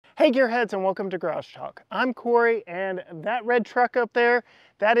Hey gearheads, and welcome to Garage Talk. I'm Corey, and that red truck up there,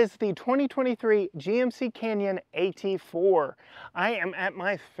 that is the 2023 GMC Canyon AT4. I am at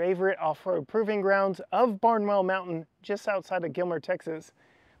my favorite off-road proving grounds of Barnwell Mountain, just outside of Gilmer, Texas.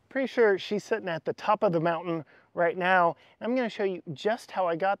 Pretty sure she's sitting at the top of the mountain right now. I'm going to show you just how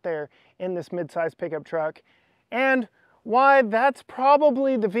I got there in this mid-size pickup truck, and why that's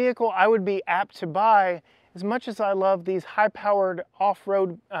probably the vehicle I would be apt to buy. As much as I love these high-powered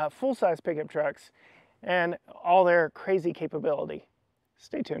off-road full-size pickup trucks and all their crazy capability.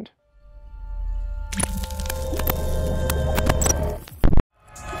 Stay tuned.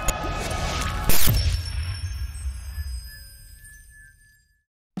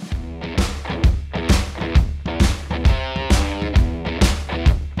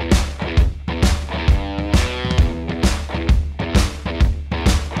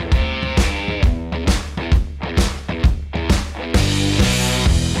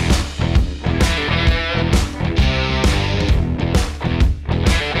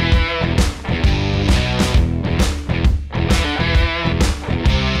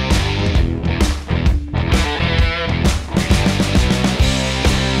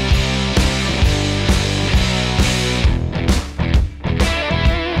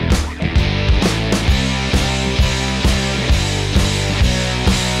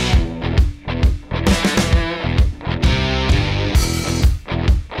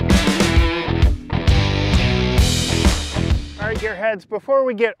 Gearheads, before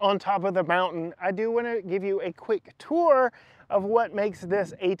we get on top of the mountain, I do want to give you a quick tour of what makes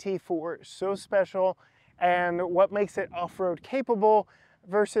this AT4 so special and what makes it off-road capable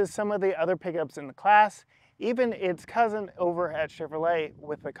versus some of the other pickups in the class, even its cousin over at Chevrolet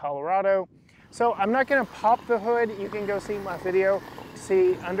with the Colorado. So I'm not going to pop the hood. You can go see my video to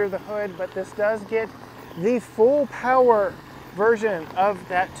see under the hood, but this does get the full power version of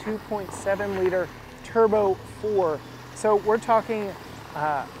that 2.7 liter Turbo 4. So we're talking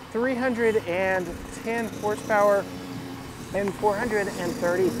 310 horsepower and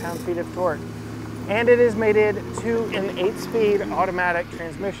 430 pound-feet of torque. And it is mated to an 8-speed automatic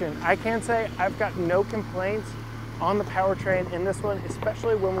transmission. I can say I've got no complaints on the powertrain in this one,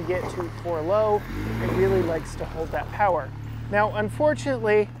 especially when we get to 4 low. It really likes to hold that power. Now,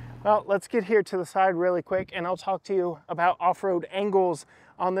 unfortunately, well, let's get here to the side really quick and I'll talk to you about off-road angles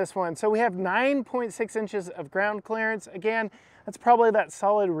on this one. So we have 9.6 inches of ground clearance. Again, that's probably that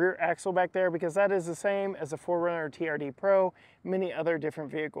solid rear axle back there because that is the same as a 4Runner TRD Pro, many other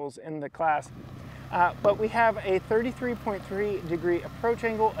different vehicles in the class. But we have a 33.3 degree approach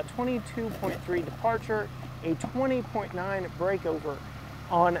angle, a 22.3 departure, a 20.9 breakover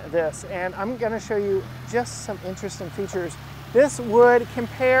on this. And I'm gonna show you just some interesting features. This would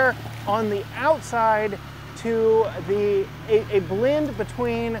compare on the outside to a blend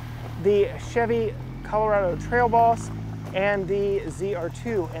between the Chevy Colorado Trail Boss and the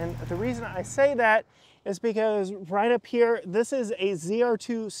ZR2. And the reason I say that is because right up here, this is a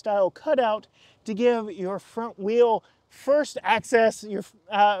ZR2 style cutout to give your front wheel first access,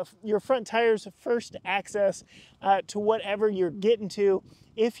 your front tires first access to whatever you're getting to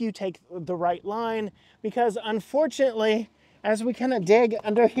if you take the right line. Because unfortunately, as we kind of dig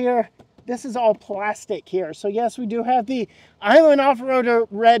under here, this is all plastic here. So yes, we do have the Island Off-Roader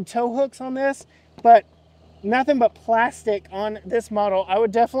red tow hooks on this, but nothing but plastic on this model. I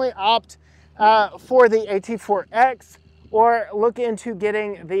would definitely opt for the AT4X or look into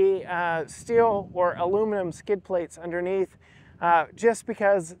getting the steel or aluminum skid plates underneath, just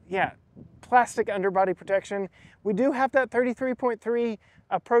because, yeah, plastic underbody protection. We do have that 33.3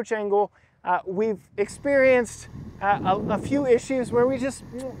 approach angle. We've experienced a few issues where we just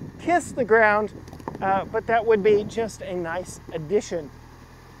kiss the ground, but that would be just a nice addition.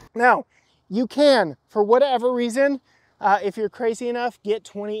 Now, you can, for whatever reason, if you're crazy enough, get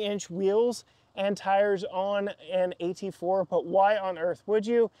 20-inch wheels and tires on an AT4, but why on earth would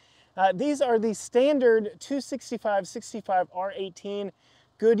you? These are the standard 265/65 R18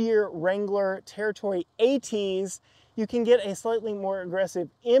 Goodyear Wrangler Territory ATs. You can get a slightly more aggressive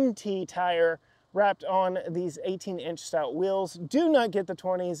MT tire wrapped on these 18-inch stout wheels. Do not get the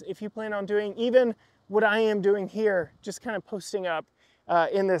 20s if you plan on doing even what I am doing here, just kind of posting up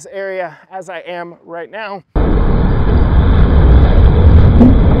in this area as I am right now.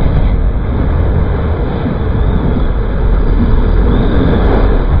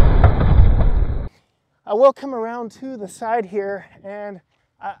 I will come around to the side here, and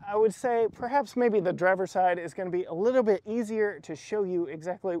I would say perhaps maybe the driver's side is going to be a little bit easier to show you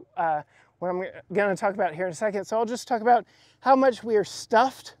exactly what I'm going to talk about here in a second. So I'll just talk about how much we are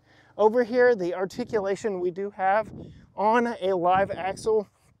stuffed over here, the articulation we do have on a live axle.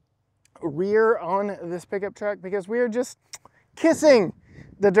 rear on this pickup truck because we are just kissing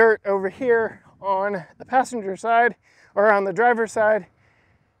the dirt over here on the passenger side or on the driver's side.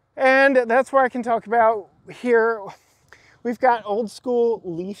 And that's where I can talk about here. We've got old school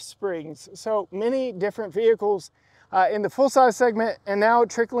leaf springs. So many different vehicles in the full-size segment and now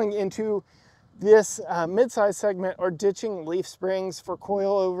trickling into this mid-size segment are ditching leaf springs for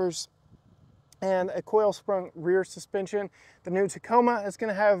coilovers and a coil sprung rear suspension. The new Tacoma is going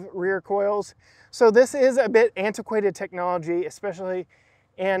to have rear coils. So this is a bit antiquated technology, especially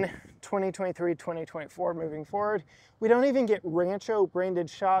in 2023, 2024 moving forward. We don't even get Rancho branded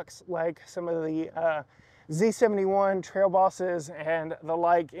shocks like some of the Z71 Trail Bosses and the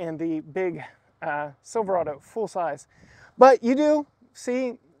like in the big Silverado full size. But you do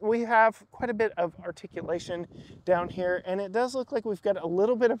see we have quite a bit of articulation down here, and it does look like we've got a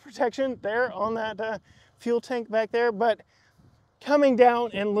little bit of protection there on that fuel tank back there. But coming down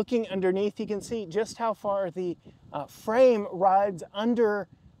and looking underneath, you can see just how far the frame rides under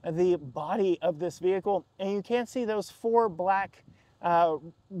the body of this vehicle. And you can see those 4 black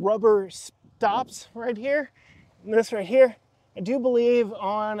rubber stops right here. And this right here, I do believe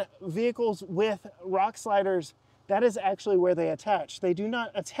on vehicles with rock sliders, that is actually where they attach. They do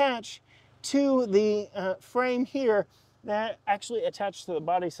not attach to the frame here, that actually attach to the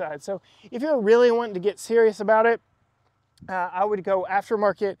body side. So if you're really wanting to get serious about it, I would go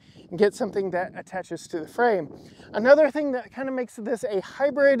aftermarket and get something that attaches to the frame. Another thing that kind of makes this a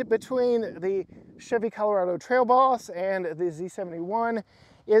hybrid between the Chevy Colorado Trail Boss and the Z71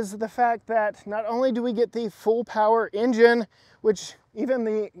 is the fact that not only do we get the full power engine, which even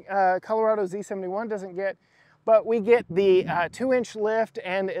the Colorado Z71 doesn't get, but we get the 2-inch lift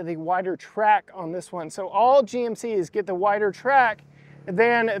and the wider track on this one. So all GMCs get the wider track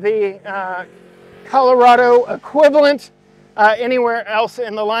than the Colorado equivalent anywhere else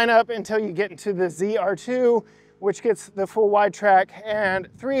in the lineup until you get into the ZR2, which gets the full wide track and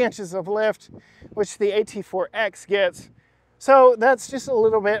 3 inches of lift, which the AT4X gets. So that's just a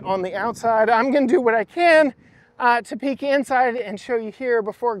little bit on the outside. I'm going to do what I can to peek inside and show you here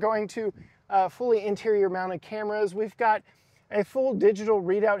before going to fully interior mounted cameras. We've got a full digital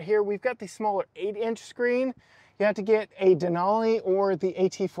readout here. We've got the smaller 8-inch screen. You have to get a Denali or the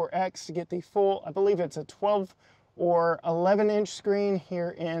AT4X to get the full, I believe it's a 12 or 11-inch screen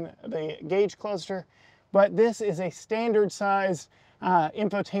here in the gauge cluster. But this is a standard size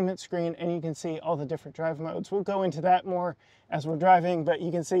infotainment screen, and you can see all the different drive modes. We'll go into that more as we're driving, but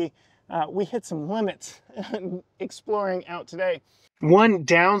you can see we hit some limits exploring out today. One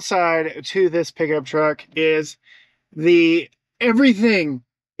downside to this pickup truck is everything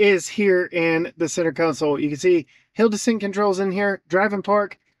is here in the center console. You can see hill descent controls in here, drive and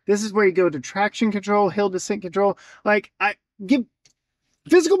park. This is where you go to traction control, hill descent control. Like, I give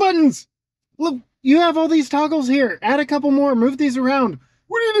physical buttons. Look, you have all these toggles here. Add a couple more, move these around.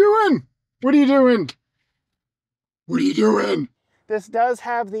 What are you doing? What are you doing? What are you doing? This does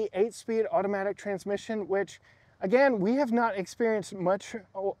have the 8-speed automatic transmission, which again, we have not experienced much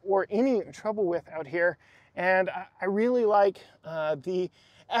or any trouble with out here. And I really like the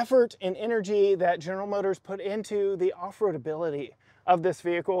effort and energy that General Motors put into the off-road ability of this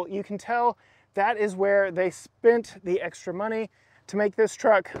vehicle. You can tell that is where they spent the extra money to make this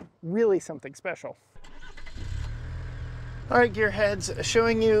truck really something special. All right, gearheads,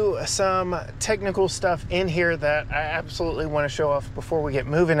 showing you some technical stuff in here that I absolutely want to show off before we get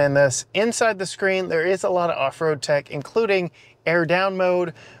moving in this. Inside the screen, there is a lot of off-road tech, including air down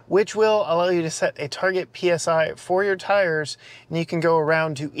mode, which will allow you to set a target PSI for your tires, and you can go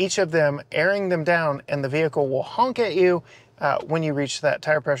around to each of them, airing them down, and the vehicle will honk at you when you reach that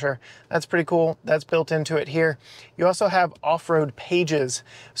tire pressure. That's pretty cool. That's built into it here. You also have off-road pages.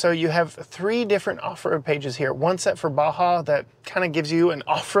 So you have 3 different off-road pages here. One set for Baja that kind of gives you an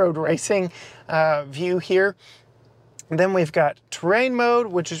off-road racing view here. And then we've got terrain mode,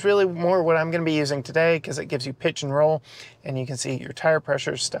 which is really more what I'm going to be using today because it gives you pitch and roll, and you can see your tire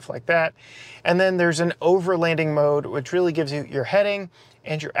pressures, stuff like that. And then there's an overlanding mode, which really gives you your heading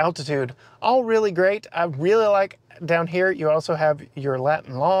and your altitude. All really great. I really like down here, you also have your lat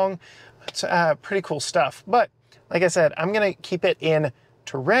and long. It's pretty cool stuff. But like I said, I'm going to keep it in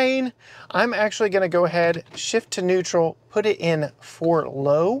terrain. I'm actually going to go ahead, shift to neutral, put it in for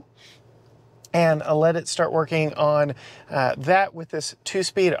low, and let it start working on that with this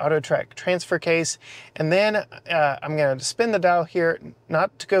 2-speed Autotrac transfer case. And then I'm going to spin the dial here,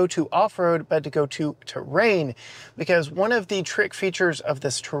 not to go to off-road, but to go to terrain, because one of the trick features of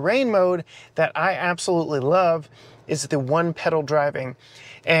this terrain mode that I absolutely love is the one pedal driving.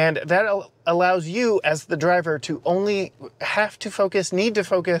 And that allows you as the driver to only need to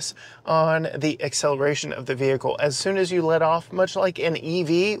focus on the acceleration of the vehicle. As soon as you let off, much like an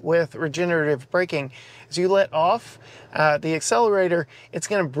EV with regenerative braking, as you let off the accelerator, it's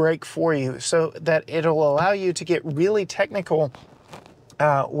going to brake for you, so that it'll allow you to get really technical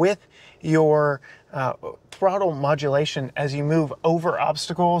with your throttle modulation as you move over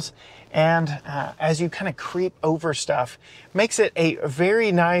obstacles and as you kind of creep over stuff. Makes it a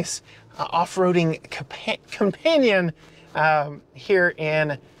very nice off-roading companion here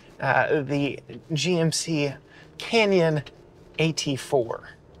in the GMC Canyon AT4.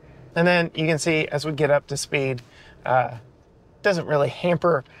 And then you can see as we get up to speed, doesn't really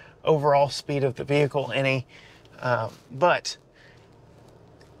hamper overall speed of the vehicle any, but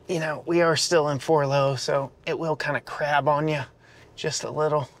you know, we are still in 4-low, so it will kind of crab on you just a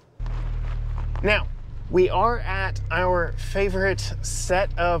little. Now, we are at our favorite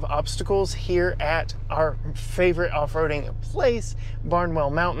set of obstacles here at our favorite off-roading place, Barnwell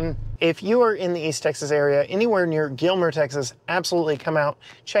Mountain. If you are in the East Texas area, anywhere near Gilmer, Texas, absolutely come out,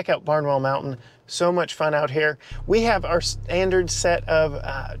 check out Barnwell Mountain. So much fun out here. We have our standard set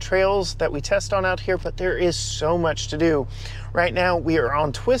of trails that we test on out here, but there is so much to do. Right now we are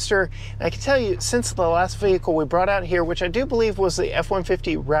on Twister, and I can tell you, since the last vehicle we brought out here, which I do believe was the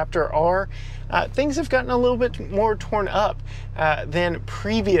F-150 Raptor R, things have gotten a little bit more torn up than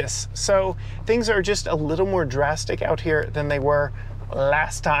previous. So things are just a little more drastic out here than they were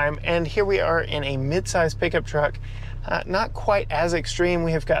last time. And here we are in a mid-size pickup truck. Not quite as extreme.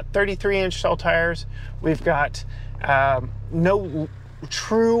 We have got 33-inch tall tires. We've got no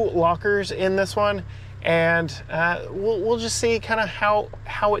true lockers in this one, and we'll just see kind of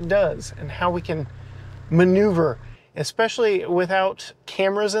how it does and how we can maneuver, especially without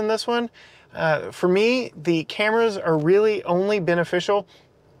cameras in this one. For me, the cameras are really only beneficial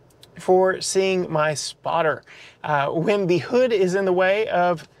for seeing my spotter. When the hood is in the way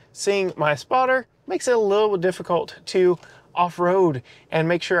of seeing my spotter, makes it a little difficult to off-road and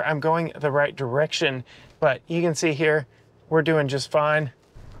make sure I'm going the right direction. But you can see here, we're doing just fine.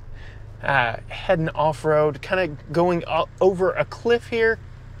 Heading off-road, kind of going over a cliff here.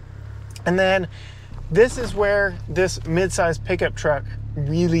 And then this is where this mid-size pickup truck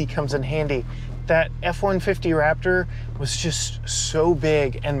really comes in handy. That F-150 Raptor was just so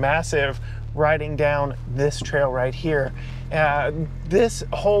big and massive riding down this trail right here. This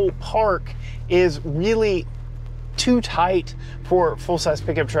whole park is really too tight for full-size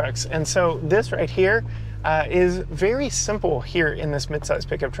pickup trucks, and so this right here is very simple here in this mid-size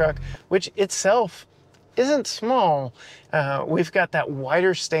pickup truck, which itself isn't small. We've got that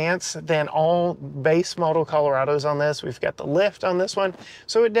wider stance than all base model Colorados on this. We've got the lift on this one,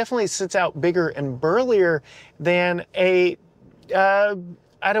 so it definitely sits out bigger and burlier than a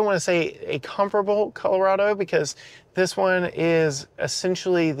I don't want to say a comparable Colorado, because this one is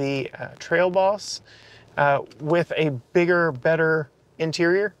essentially the Trail Boss with a bigger, better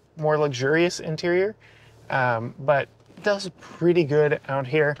interior, more luxurious interior, but does pretty good out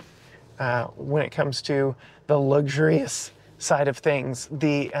here when it comes to the luxurious side of things.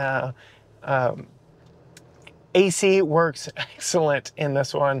 The AC works excellent in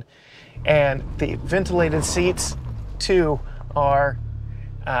this one, and the ventilated seats too are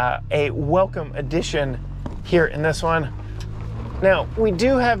a welcome addition here in this one. Now, we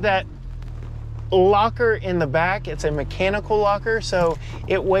do have that locker in the back. It's a mechanical locker, so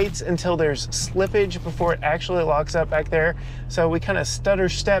it waits until there's slippage before it actually locks up back there. So we kind of stutter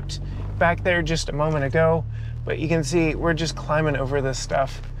stepped back there just a moment ago, but you can see we're just climbing over this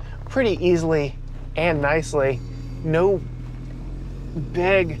stuff pretty easily and nicely. No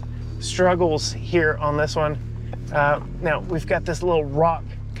big struggles here on this one. Now we've got this little rock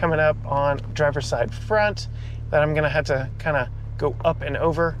coming up on driver's side front that I'm gonna have to kind of go up and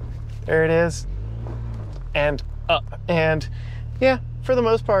over. There it is, and up. And yeah, for the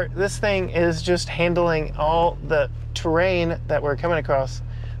most part, this thing is just handling all the terrain that we're coming across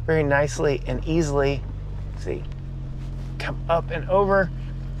very nicely and easily. See, come up and over.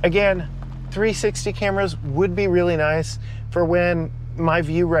 Again, 360 cameras would be really nice for when my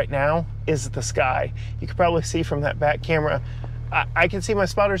view right now is the sky. You could probably see from that back camera, I can see my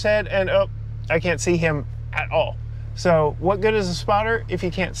spotter's head, and oh, I can't see him at all. So what good is a spotter if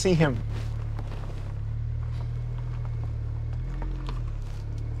you can't see him?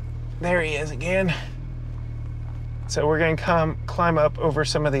 There he is again. So we're going to climb up over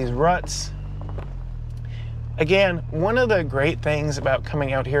some of these ruts. Again, one of the great things about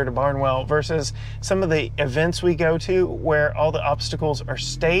coming out here to Barnwell versus some of the events we go to where all the obstacles are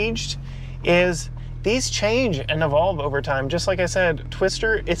staged is these change and evolve over time. Just like I said,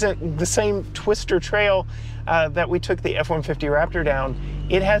 Twister isn't the same Twister trail that we took the F-150 Raptor down.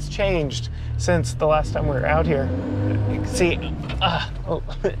 It has changed since the last time we were out here. You can see,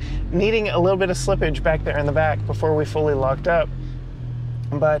 needing a little bit of slippage back there in the back before we fully locked up.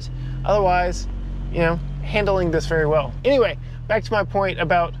 But otherwise, you know, handling this very well. Anyway, back to my point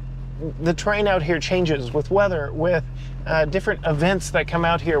about the terrain out here changes with weather, with different events that come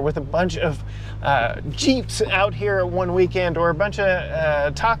out here, with a bunch of Jeeps out here one weekend, or a bunch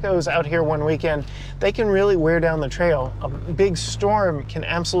of tacos out here one weekend. They can really wear down the trail. A big storm can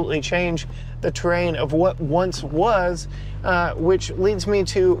absolutely change the terrain of what once was, which leads me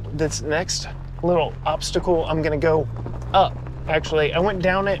to this next little obstacle. I'm gonna go up. Actually, I went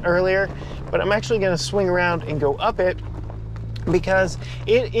down it earlier, but I'm actually gonna swing around and go up it, because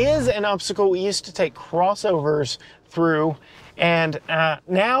it is an obstacle we used to take crossovers through, and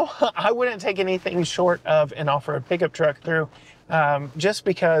now I wouldn't take anything short of an off-road pickup truck through, just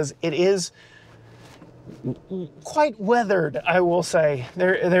because it is quite weathered, I will say.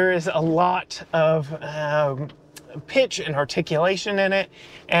 There is a lot of pitch and articulation in it,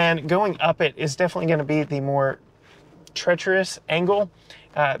 and going up it is definitely going to be the more treacherous angle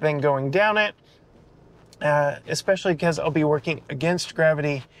than going down it. Especially because I'll be working against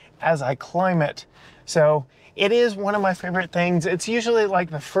gravity as I climb it. So it is one of my favorite things. It's usually like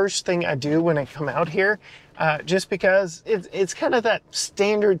the first thing I do when I come out here, just because it's kind of that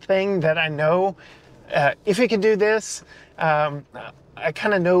standard thing that I know, if you can do this, I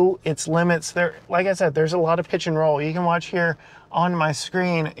kind of know its limits. There, like I said, there's a lot of pitch and roll. You can watch here on my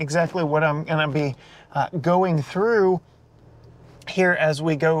screen exactly what I'm gonna be going through here as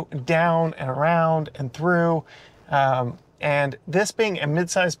we go down and around and through. And this being a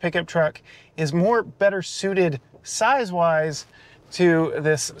mid-sized pickup truck is better suited size-wise to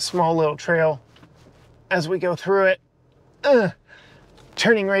this small little trail as we go through it.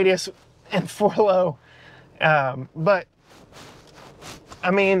 Turning radius and 4 low. But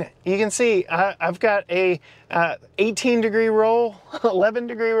I mean, you can see I've got a 18-degree roll,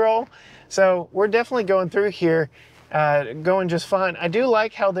 11-degree roll. So we're definitely going through here, going just fine. I do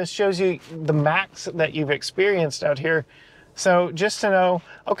like how this shows you the max that you've experienced out here. So just to know,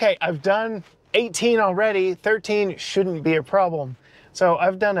 okay, I've done 18 already, 13 shouldn't be a problem. So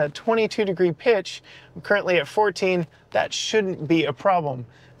I've done a 22-degree pitch. I'm currently at 14. That shouldn't be a problem.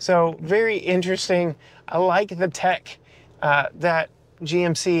 So very interesting. I like the tech that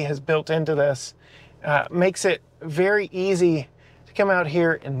GMC has built into this. Makes it very easy to come out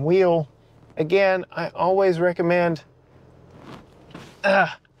here and wheel. Again, I always recommend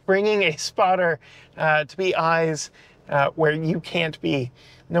bringing a spotter to be eyes where you can't be.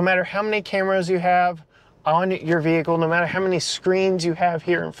 No matter how many cameras you have on your vehicle, no matter how many screens you have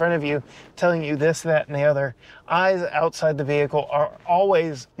here in front of you telling you this, that, and the other, eyes outside the vehicle are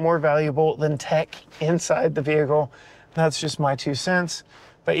always more valuable than tech inside the vehicle. That's just my 2 cents.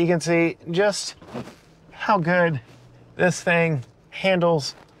 But you can see just how good this thing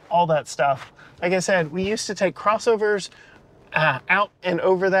handles all that stuff. Like I said, we used to take crossovers out and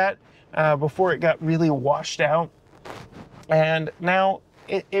over that before it got really washed out. And now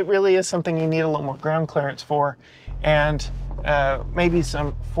it really is something you need a little more ground clearance for, and maybe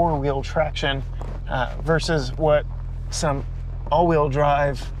some four-wheel traction versus what some all-wheel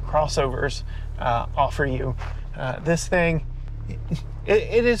drive crossovers offer you. This thing,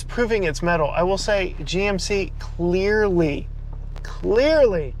 it is proving its mettle. I will say GMC clearly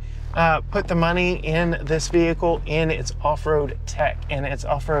put the money in this vehicle, in its off-road tech and its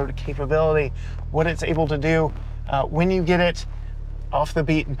off-road capability, what it's able to do when you get it off the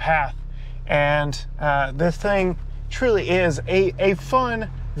beaten path. And this thing truly is a fun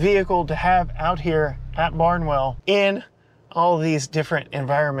vehicle to have out here at Barnwell in all these different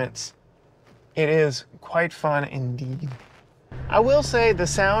environments. It is quite fun indeed. I will say the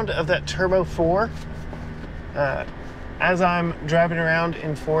sound of that Turbo 4 as I'm driving around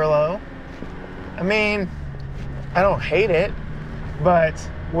in 4 low, I mean, I don't hate it, but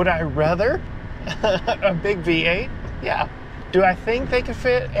would I rather a big V8? Yeah. Do I think they could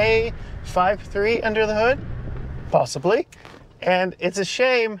fit a 5.3 under the hood? Possibly. And it's a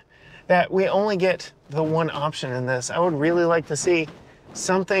shame that we only get the one option in this. I would really like to see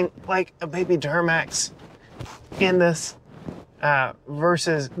something like a baby Duramax in this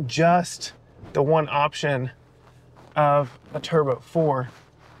versus just the one option of a Turbo 4.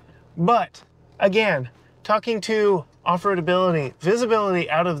 But again, talking to off-road ability, visibility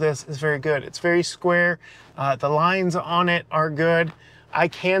out of this is very good. It's very square. The lines on it are good. I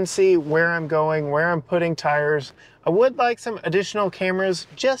can see where I'm going, where I'm putting tires. I would like some additional cameras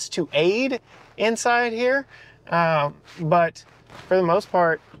just to aid inside here. But for the most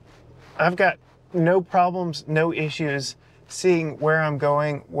part, I've got no problems, no issues seeing where I'm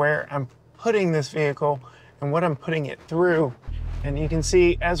going, where I'm putting this vehicle, and what I'm putting it through. And you can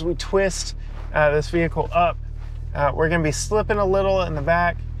see as we twist this vehicle up, we're gonna be slipping a little in the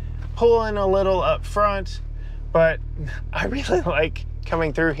back, pulling a little up front, but I really like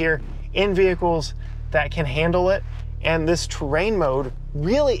coming through here in vehicles that can handle it. And this terrain mode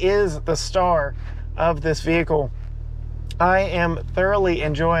really is the star of this vehicle. I am thoroughly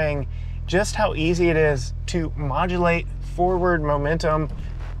enjoying just how easy it is to modulate forward momentum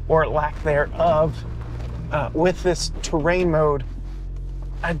or lack thereof with this terrain mode.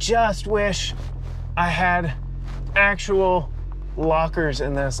 I just wish I had actual lockers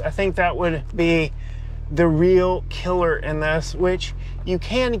in this. I think that would be the real killer in this, which you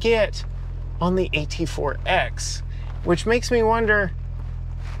can get on the AT4X, which makes me wonder,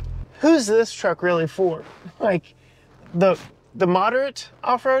 who's this truck really for? Like, the moderate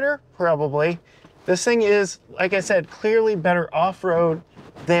off-roader? Probably. This thing is, like I said, clearly better off-road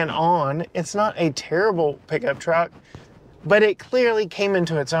than on. It's not a terrible pickup truck, but it clearly came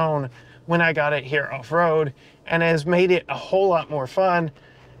into its own when I got it here off-road and has made it a whole lot more fun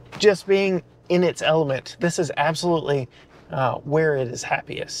just being in its element. This is absolutely where it is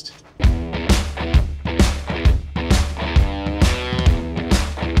happiest.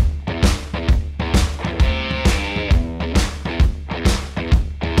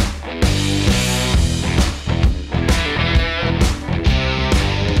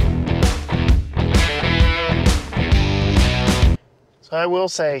 So I will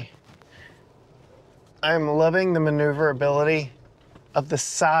say, I'm loving the maneuverability of the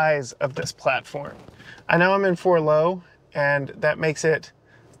size of this platform. I know I'm in 4 low, and that makes it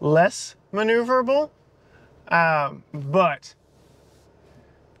less maneuverable, but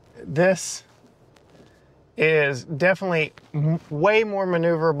this is definitely way more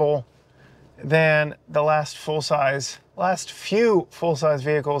maneuverable than the last few full-size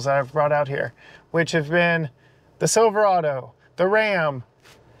vehicles that I've brought out here, which have been the Silverado, the Ram,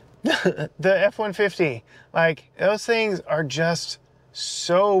 the F-150. Like, those things are just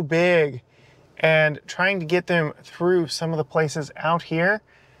so big, and trying to get them through some of the places out here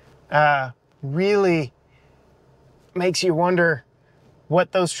really makes you wonder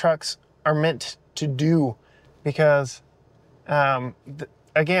what those trucks are meant to do, because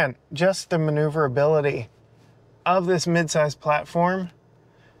again, just the maneuverability of this mid-size platform,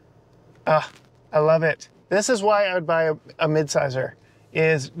 I love it. This is why I would buy a mid-sizer,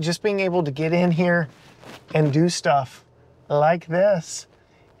 is just being able to get in here and do stuff like this,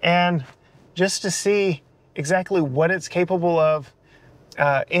 and just to see exactly what it's capable of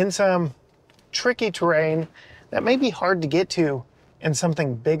in some tricky terrain that may be hard to get to in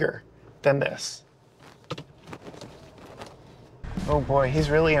something bigger than this. Oh boy, he's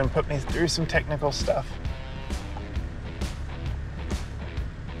really gonna put me through some technical stuff.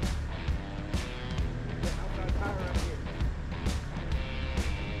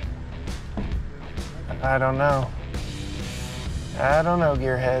 I don't know. I don't know,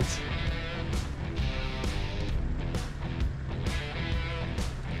 gearheads.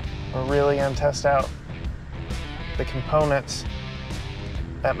 We're really gonna test out the components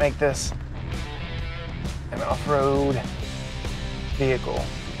that make this an off-road vehicle.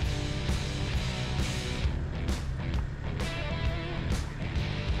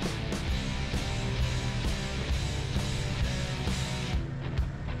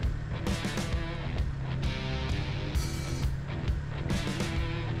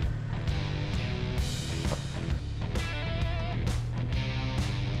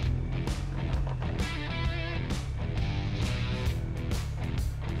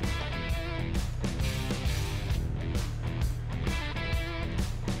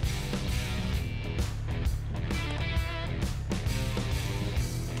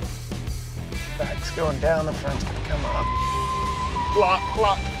 Back's going down, the front's gonna come up. Lock,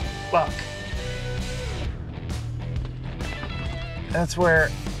 lock, lock. That's where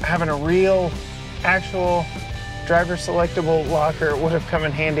having a real, actual driver-selectable locker would have come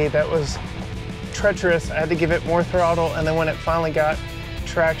in handy. That was treacherous. I had to give it more throttle, and then when it finally got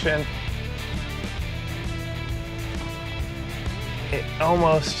traction, it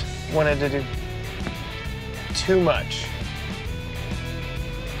almost wanted to do too much.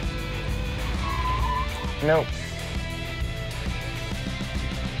 Nope.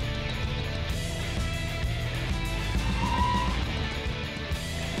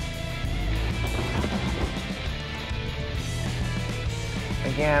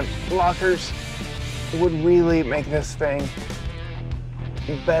 can. Lockers would really make this thing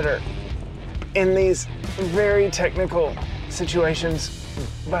better in these very technical situations,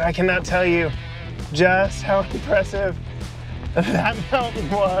 but I cannot tell you just how impressive that mountain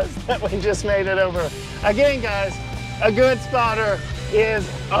was that we just made it over. Again, guys, a good spotter is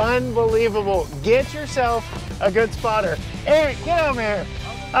unbelievable. Get yourself a good spotter. Eric, get over here.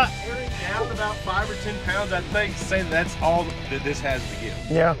 Carrying down about 5 or 10 pounds, I think, say that's all that this has to give.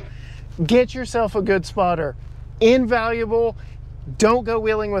 Yeah. Get yourself a good spotter. Invaluable. Don't go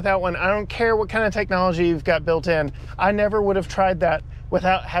wheeling without one. I don't care what kind of technology you've got built in. I never would have tried that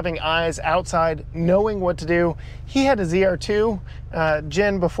without having eyes outside, knowing what to do. He had a ZR2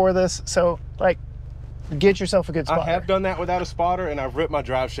 gen before this, so like, get yourself a good spotter. I have done that without a spotter, and I've ripped my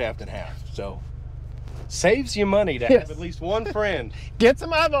drive shaft in half. So saves you money to have at least one friend. Get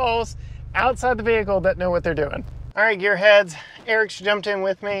some eyeballs outside the vehicle that know what they're doing. All right, gearheads, Eric's jumped in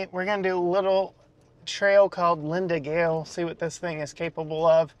with me. We're gonna do a little trail called Linda Gale, see what this thing is capable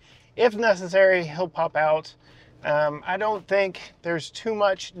of. If necessary, he'll pop out. I don't think there's too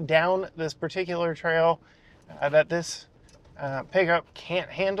much down this particular trail that this pickup can't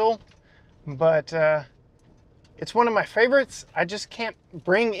handle, but it's one of my favorites. I just can't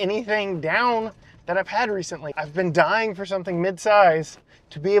bring anything down that I've had recently. I've been dying for something mid-size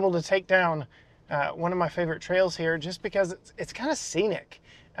to be able to take down one of my favorite trails here, just because it's kind of scenic.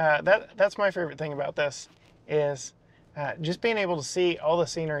 That's my favorite thing about this, is just being able to see all the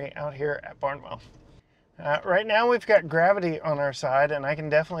scenery out here at Barnwell. Right now we've got gravity on our side, and I can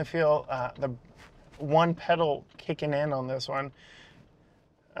definitely feel the one pedal kicking in on this one.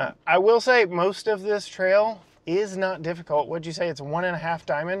 I will say most of this trail is not difficult. Would you say it's 1.5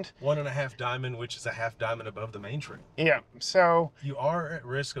 diamond? 1.5 diamond, which is a half diamond above the main trail. Yeah, so you are at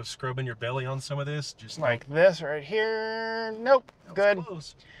risk of scrubbing your belly on some of this. Just like this right here. Nope, good.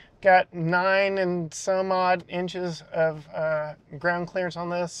 Close. Got 9 and some odd inches of ground clearance on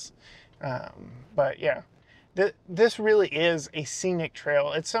this. But yeah, this really is a scenic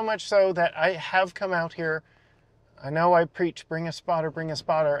trail. It's so much so that I have come out here. I know I preach, bring a spotter, bring a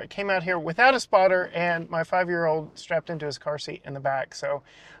spotter. I came out here without a spotter and my 5-year-old strapped into his car seat in the back. So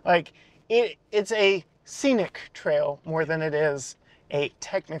like it's a scenic trail more than it is a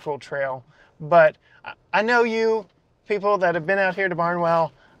technical trail. But I know you people that have been out here to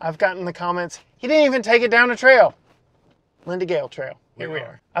Barnwell, I've gotten the comments, he didn't even take it down a trail. Linda Gale Trail. Here we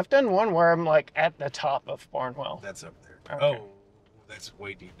are. I've done one where I'm like at the top of Barnwell. That's up there. Okay. Oh, that's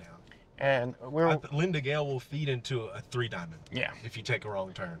way deep down. And Linda Gale will feed into a 3 diamond. Yeah. If you take a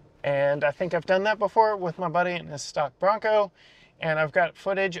wrong turn. And I think I've done that before with my buddy in his stock Bronco. And I've got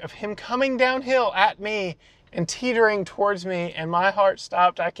footage of him coming downhill at me and teetering towards me, and my heart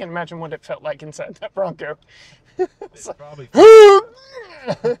stopped. I can't imagine what it felt like inside that Bronco. It's probably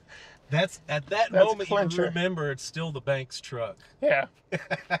that's at that moment you remember it's still the bank's truck. Yeah.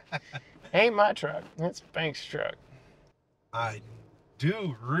 Ain't my truck. It's Bank's truck. I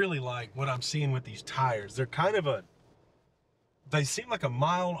do really like what I'm seeing with these tires. They're kind of they seem like a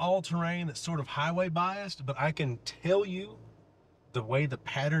mild all-terrain that's sort of highway biased, but I can tell you the way the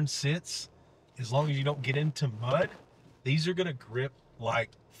pattern sits, as long as you don't get into mud, these are gonna grip like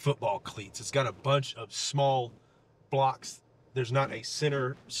football cleats. It's got a bunch of small blocks. There's not a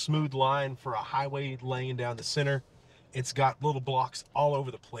center smooth line for a highway laying down the center. It's got little blocks all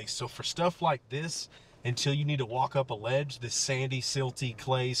over the place. So for stuff like this, until you need to walk up a ledge, this sandy, silty,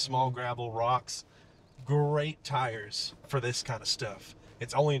 clay, small gravel, rocks, great tires for this kind of stuff.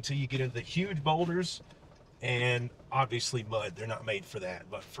 It's only until you get into the huge boulders and obviously mud. They're not made for that.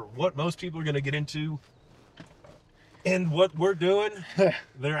 But for what most people are going to get into and what we're doing,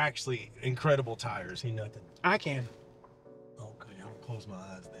 they're actually incredible tires. Ain't nothing. I can. Okay, I'll close my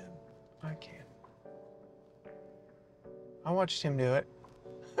eyes then. I can. I watched him do it.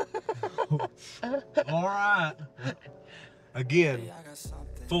 All right. Again,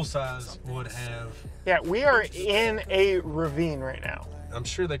 full size would have. Yeah, we are in a ravine right now. I'm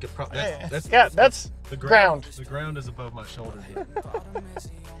sure they could probably. That's the ground. The ground is above my shoulder here.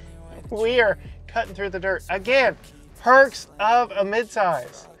 We are cutting through the dirt. Again, perks of a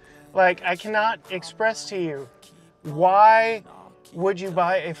midsize. Like, I cannot express to you, why would you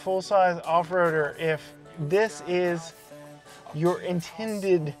buy a full-size off-roader if this is your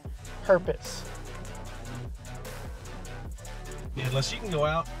intended purpose? Yeah, unless you can go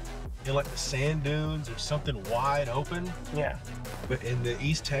out in like the sand dunes or something wide open. Yeah. But in the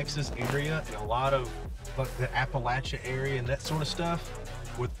East Texas area and a lot of like the Appalachia area and that sort of stuff,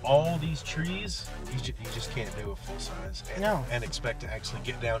 with all these trees, you just can't do a full size and expect to actually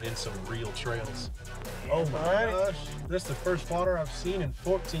get down in some real trails. Oh my gosh, that's the first water I've seen in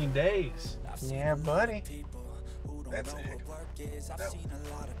 14 days. Yeah, buddy. That's it.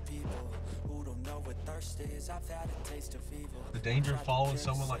 The danger of following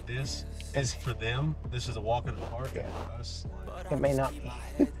someone like this is for them. This is a walk in the park. Yeah. For us, It may not be.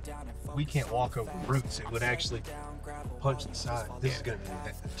 we can't walk over roots. It would actually punch the side. This is going to be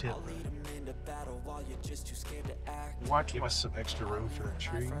that tip. Give us some extra room for that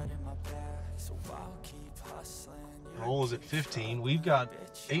tree. Roll is at 15. We've got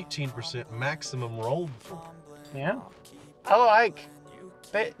 18% maximum roll before. Yeah. I like.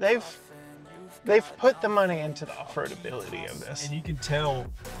 They've put the money into the off-road ability of this. And you can tell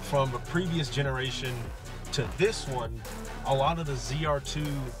from a previous generation to this one, a lot of the ZR2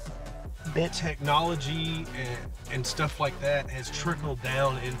 Bit technology and stuff like that has trickled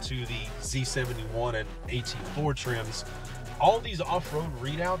down into the Z71 and AT4 trims. All these off-road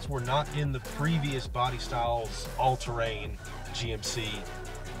readouts were not in the previous body styles all-terrain GMC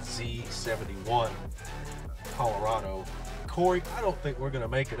Z71 Colorado. Corey, I don't think we're gonna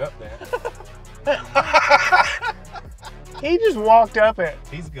make it up that. He just walked up it.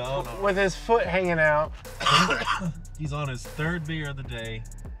 He's gone with his foot hanging out. He's on his third beer of the day.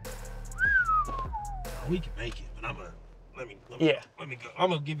 We can make it, but let me go. I'm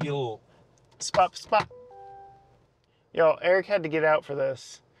gonna give you a little spot. Yo, Eric had to get out for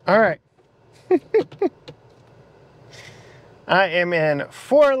this. All right. I am in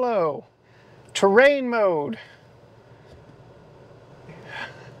 4 low terrain mode.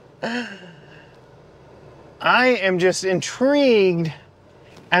 I am just intrigued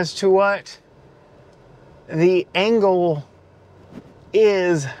as to what the angle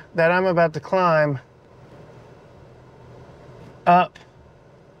is that I'm about to climb up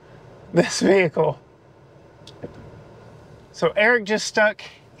this vehicle. So Eric just stuck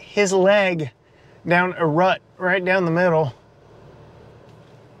his leg down a rut right down the middle.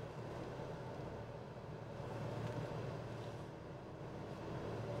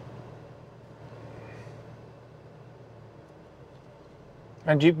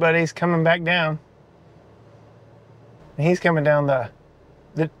 My Jeep buddy's coming back down. And he's coming down the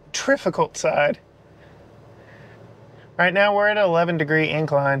difficult side. Right now we're at an 11-degree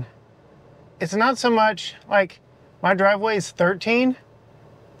incline. It's not so much like my driveway is 13,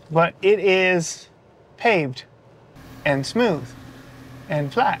 but it is paved and smooth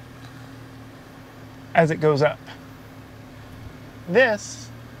and flat as it goes up. This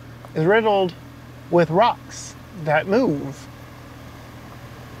is riddled with rocks that move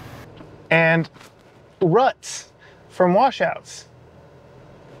and ruts from washouts.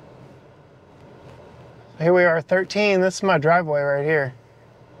 Here we are, 13. This is my driveway right here.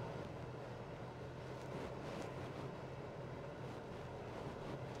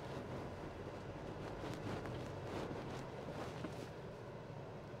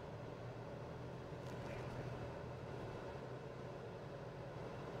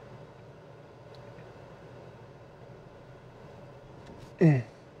 Mm.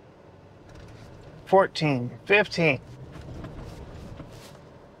 14, 15.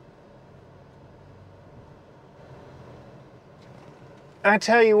 I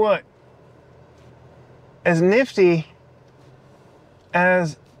tell you what, as nifty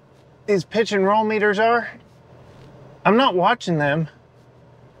as these pitch and roll meters are, I'm not watching them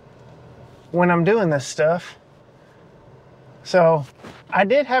when I'm doing this stuff. So I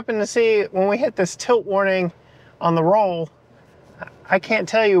did happen to see when we hit this tilt warning on the roll, I can't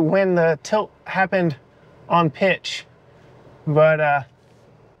tell you when the tilt happened on pitch, but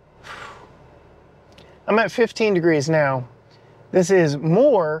I'm at 15 degrees now. This is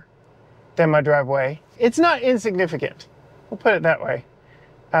more than my driveway. It's not insignificant. We'll put it that way.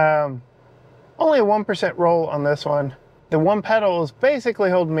 Only a 1% roll on this one. The one pedal is basically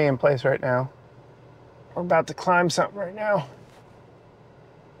holding me in place right now. We're about to climb something right now.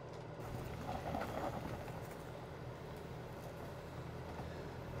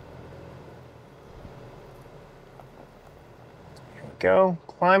 Here we go.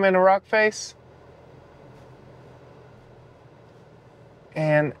 Climbing a rock face.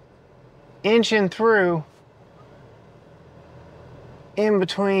 And inching through in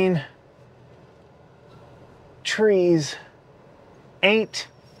between trees. Ain't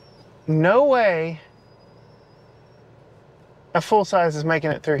no way a full size is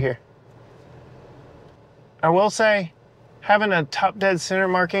making it through here. I will say having a top dead center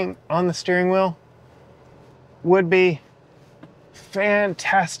marking on the steering wheel would be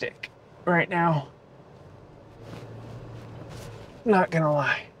fantastic right now. Not gonna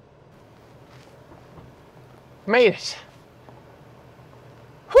lie. Made it.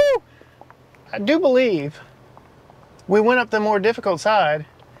 Whew! I do believe we went up the more difficult side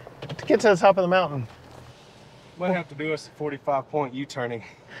to get to the top of the mountain. Might have to do us a 45-point U-turning.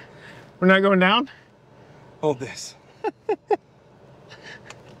 We're not going down? Hold this. God,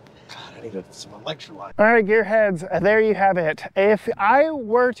 I need some electrolyte. All right, gearheads, there you have it. If I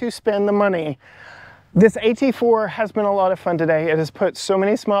were to spend the money, this AT4 has been a lot of fun today. It has put so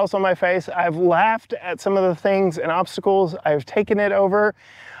many smiles on my face. I've laughed at some of the things and obstacles I've taken it over.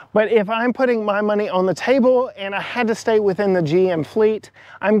 But if I'm putting my money on the table and I had to stay within the GM fleet,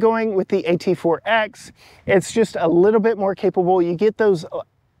 I'm going with the AT4X. It's just a little bit more capable. You get those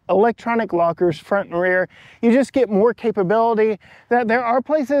electronic lockers front and rear. You just get more capability. That there are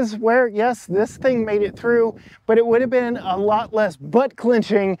places where, yes, this thing made it through, but it would have been a lot less butt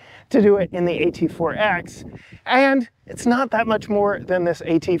clenching to do it in the AT4X. And it's not that much more than this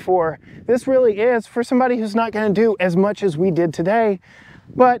AT4. This really is for somebody who's not going to do as much as we did today.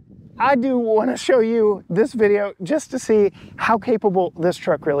 But I do want to show you this video just to see how capable this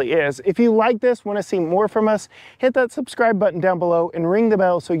truck really is. If you like this, want to see more from us, hit that subscribe button down below and ring the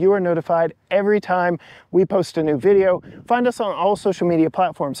bell so you are notified every time we post a new video. Find us on all social media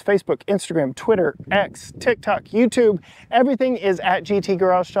platforms: Facebook, Instagram, Twitter, X, TikTok, YouTube. Everything is at GT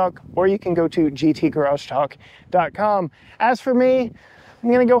Garage Talk, or you can go to gtgaragetalk.com. As for me, I'm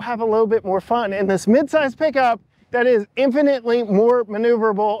going to go have a little bit more fun in this mid-size pickup that is infinitely more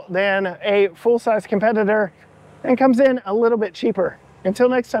maneuverable than a full-size competitor and comes in a little bit cheaper. Until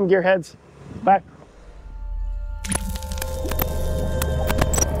next time, gearheads, bye.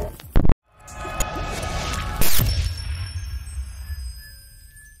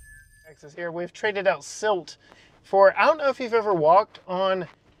 Texas here. We've traded out silt for, I don't know if you've ever walked on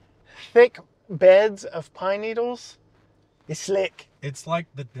thick beds of pine needles. It's slick. It's like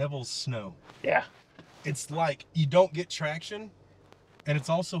the devil's snow. Yeah. It's like you don't get traction, and it's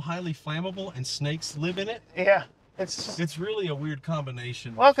also highly flammable, and snakes live in it. Yeah, it's really a weird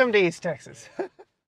combination. Welcome to East Texas.